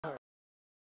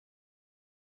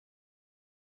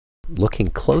Looking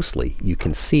closely, you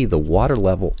can see the water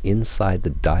level inside the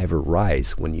diver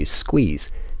rise when you squeeze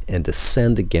and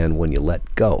descend again when you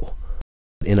let go.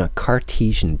 In a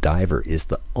Cartesian diver is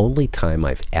the only time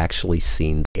I've actually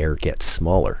seen air get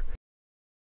smaller.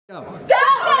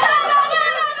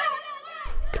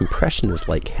 Compression is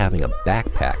like having a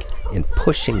backpack and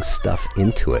pushing stuff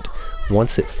into it.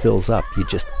 Once it fills up, you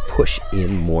just push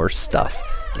in more stuff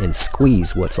and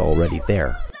squeeze what's already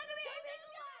there.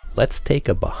 Let's take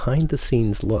a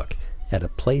behind-the-scenes look at a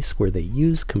place where they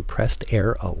use compressed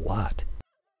air a lot.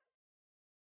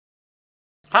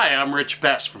 Hi, I'm Rich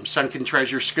Best from Sunken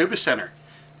Treasure Scuba Center.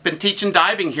 Been teaching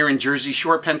diving here in Jersey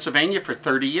Shore, Pennsylvania for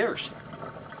 30 years.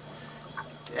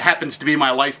 It happens to be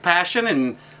my life passion,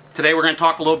 and today we're going to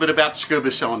talk a little bit about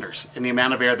scuba cylinders and the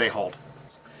amount of air they hold.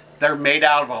 They're made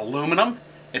out of aluminum.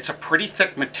 It's a pretty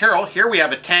thick material. Here we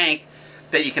have a tank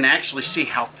that you can actually see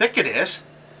how thick it is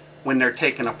when they're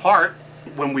taken apart.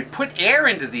 When we put air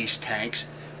into these tanks,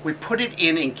 we put it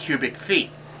in cubic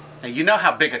feet. Now you know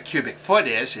how big a cubic foot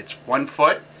is. It's 1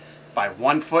 foot by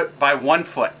 1 foot by 1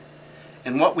 foot.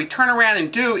 And what we turn around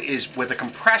and do is with a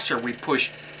compressor we push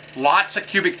lots of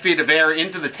cubic feet of air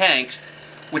into the tanks,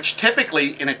 which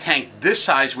typically in a tank this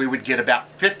size we would get about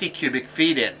 50 cubic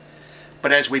feet in.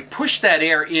 But as we push that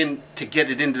air in to get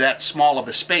it into that small of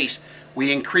a space,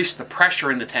 we increase the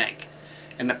pressure in the tank.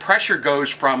 And the pressure goes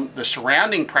from the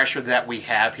surrounding pressure that we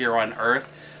have here on Earth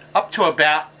up to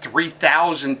about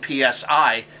 3,000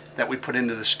 psi that we put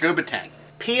into the scuba tank.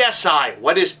 PSI,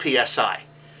 what is PSI?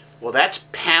 Well, that's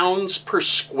pounds per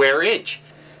square inch.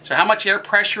 So how much air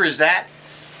pressure is that?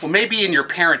 Well, maybe in your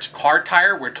parents' car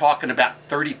tire, we're talking about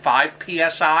 35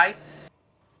 PSI.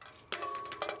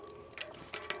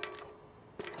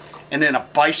 And in a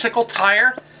bicycle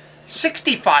tire,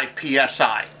 65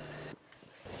 PSI.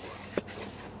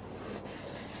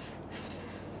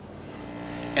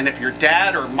 And if your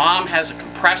dad or mom has a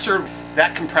compressor,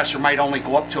 that compressor might only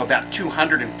go up to about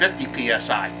 250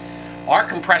 PSI. Our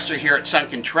compressor here at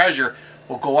Sunken Treasure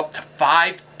will go up to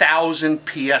 5,000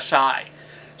 PSI.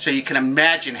 So you can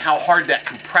imagine how hard that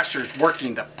compressor is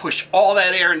working to push all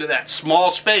that air into that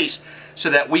small space so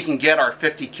that we can get our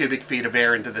 50 cubic feet of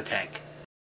air into the tank.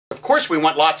 Of course we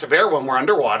want lots of air when we're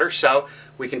underwater, so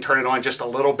we can turn it on just a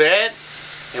little bit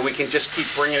and we can just keep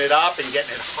bringing it up and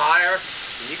getting it higher.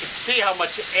 And you can see how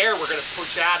much air we're going to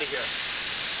push out of here.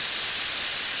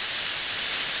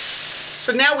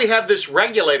 So now we have this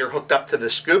regulator hooked up to the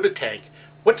scuba tank.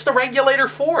 What's the regulator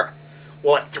for?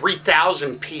 Well, at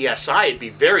 3,000 psi it'd be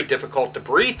very difficult to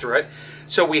breathe through it.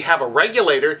 So we have a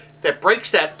regulator that breaks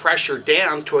that pressure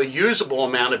down to a usable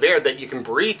amount of air that you can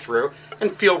breathe through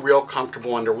and feel real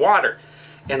comfortable underwater.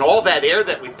 And all that air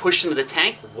that we push into the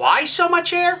tank, why so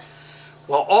much air?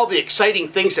 Well, all the exciting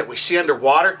things that we see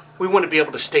underwater, we want to be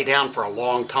able to stay down for a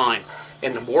long time.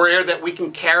 And the more air that we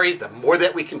can carry, the more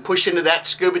that we can push into that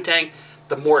scuba tank,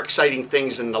 the more exciting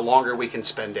things and the longer we can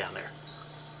spend down there.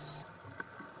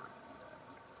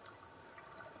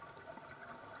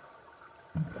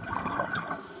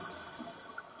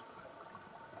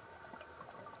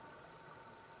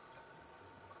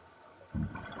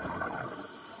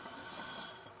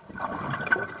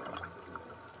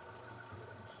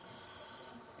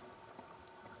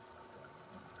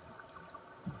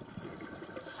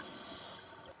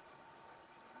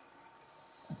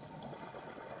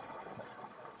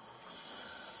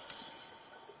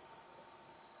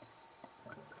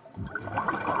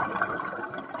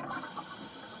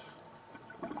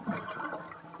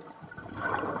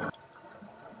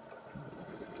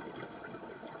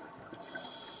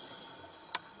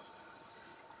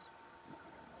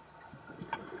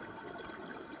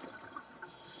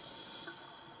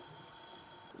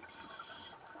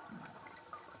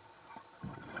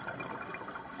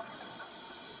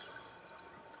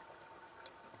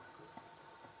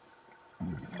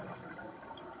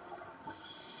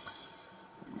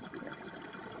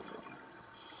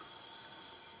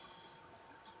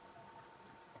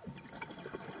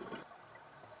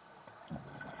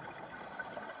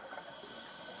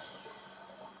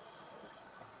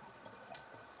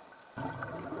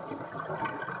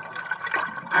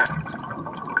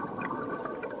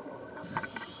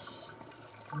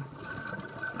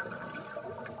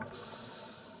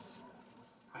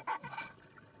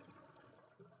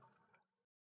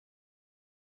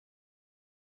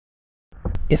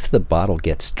 If the bottle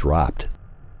gets dropped,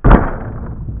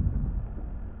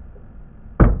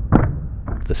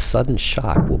 the sudden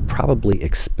shock will probably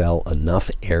expel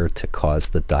enough air to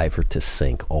cause the diver to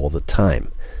sink all the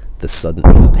time. The sudden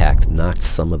impact knocks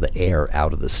some of the air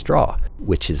out of the straw,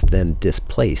 which is then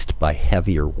displaced by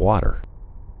heavier water.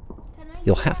 Can I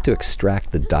you'll have to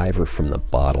extract the diver from the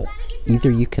bottle.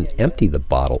 Either you can empty the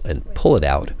bottle and pull it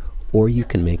out, or you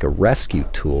can make a rescue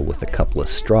tool with a couple of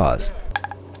straws.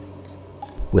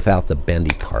 Without the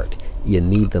bendy part, you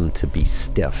need them to be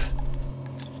stiff.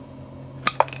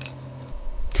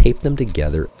 Tape them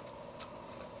together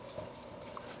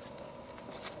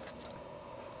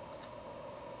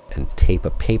and tape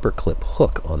a paperclip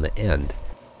hook on the end.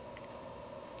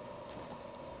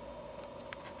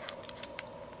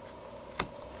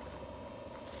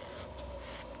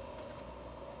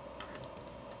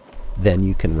 Then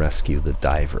you can rescue the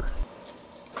diver.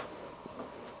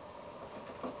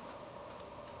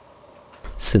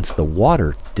 Since the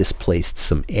water displaced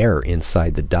some air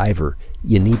inside the diver,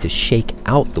 you need to shake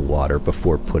out the water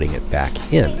before putting it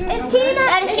back in.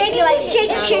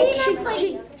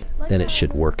 Then it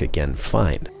should work again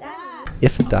fine.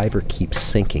 If a diver keeps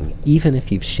sinking, even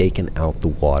if you've shaken out the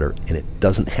water and it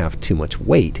doesn't have too much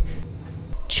weight,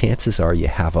 chances are you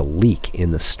have a leak in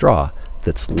the straw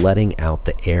that's letting out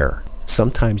the air.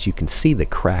 Sometimes you can see the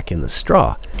crack in the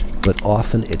straw, but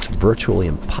often it's virtually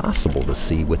impossible to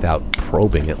see without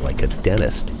probing it like a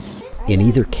dentist. In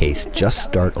either case, just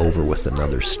start over with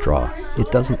another straw.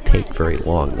 It doesn't take very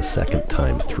long the second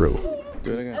time through.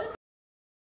 Do it again.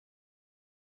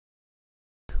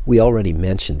 We already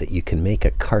mentioned that you can make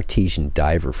a Cartesian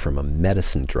diver from a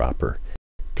medicine dropper.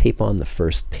 Tape on the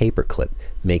first paperclip.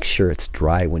 Make sure it's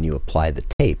dry when you apply the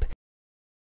tape.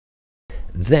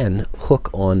 Then hook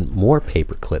on more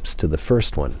paper clips to the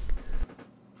first one.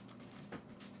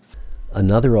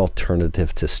 Another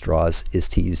alternative to straws is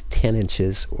to use 10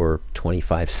 inches or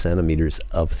 25 centimeters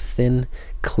of thin,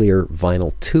 clear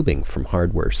vinyl tubing from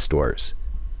hardware stores.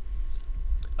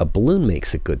 A balloon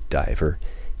makes a good diver.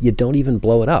 You don't even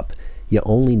blow it up. You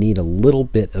only need a little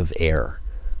bit of air.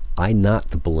 I knot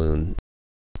the balloon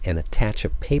and attach a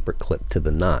paper clip to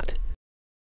the knot.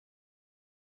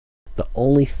 The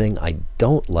only thing I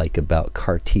don't like about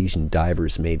Cartesian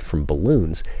divers made from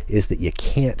balloons is that you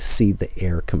can't see the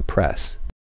air compress.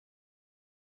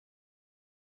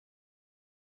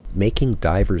 Making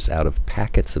divers out of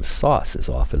packets of sauce is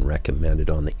often recommended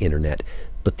on the internet,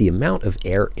 but the amount of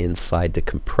air inside to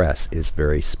compress is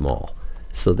very small.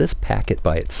 So this packet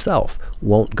by itself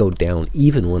won't go down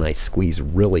even when I squeeze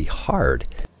really hard.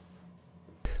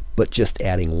 But just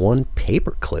adding one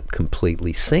paper clip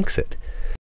completely sinks it.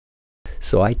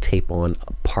 So I tape on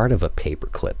a part of a paper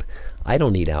clip. I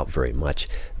don't need out very much.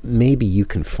 Maybe you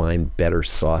can find better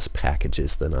sauce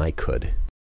packages than I could.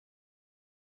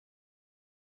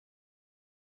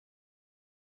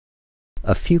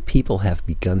 A few people have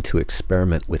begun to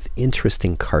experiment with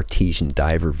interesting Cartesian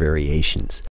diver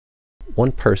variations.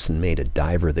 One person made a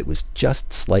diver that was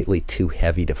just slightly too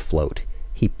heavy to float.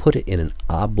 He put it in an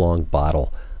oblong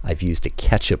bottle. I've used a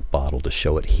ketchup bottle to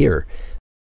show it here.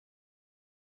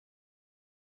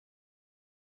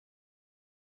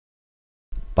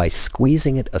 By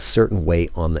squeezing it a certain way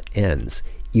on the ends,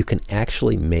 you can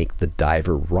actually make the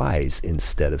diver rise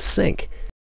instead of sink.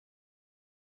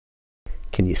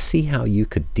 Can you see how you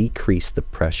could decrease the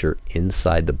pressure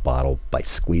inside the bottle by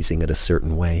squeezing it a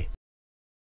certain way?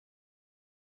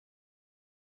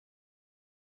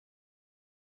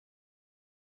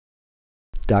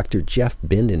 Dr. Jeff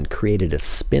Binden created a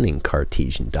spinning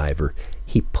Cartesian diver.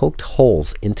 He poked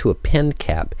holes into a pen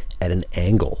cap at an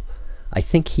angle. I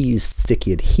think he used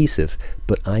sticky adhesive,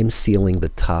 but I'm sealing the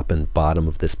top and bottom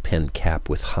of this pen cap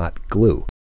with hot glue.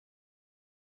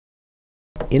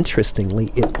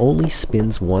 Interestingly, it only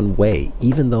spins one way,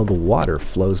 even though the water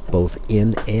flows both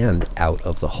in and out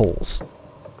of the holes.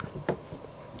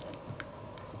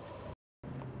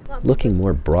 Looking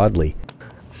more broadly,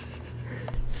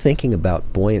 thinking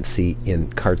about buoyancy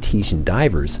in Cartesian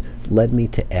divers led me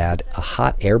to add a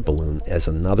hot air balloon as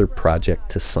another project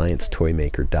to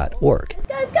sciencetoymaker.org.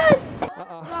 Guys!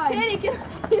 Danny,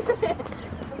 we're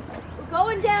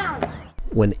going down!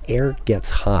 When air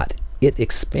gets hot, it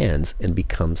expands and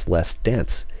becomes less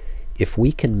dense. If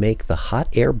we can make the hot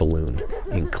air balloon,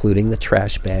 including the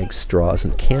trash bags, straws,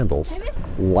 and candles,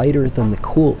 lighter than the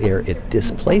cool air it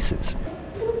displaces,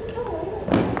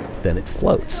 then it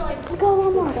floats.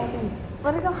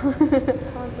 Let it go.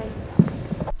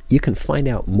 You can find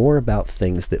out more about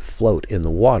things that float in the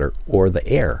water or the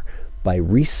air by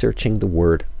researching the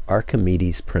word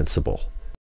Archimedes' principle.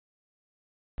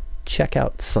 Check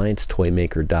out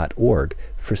sciencetoymaker.org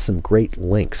for some great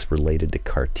links related to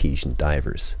Cartesian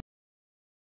divers.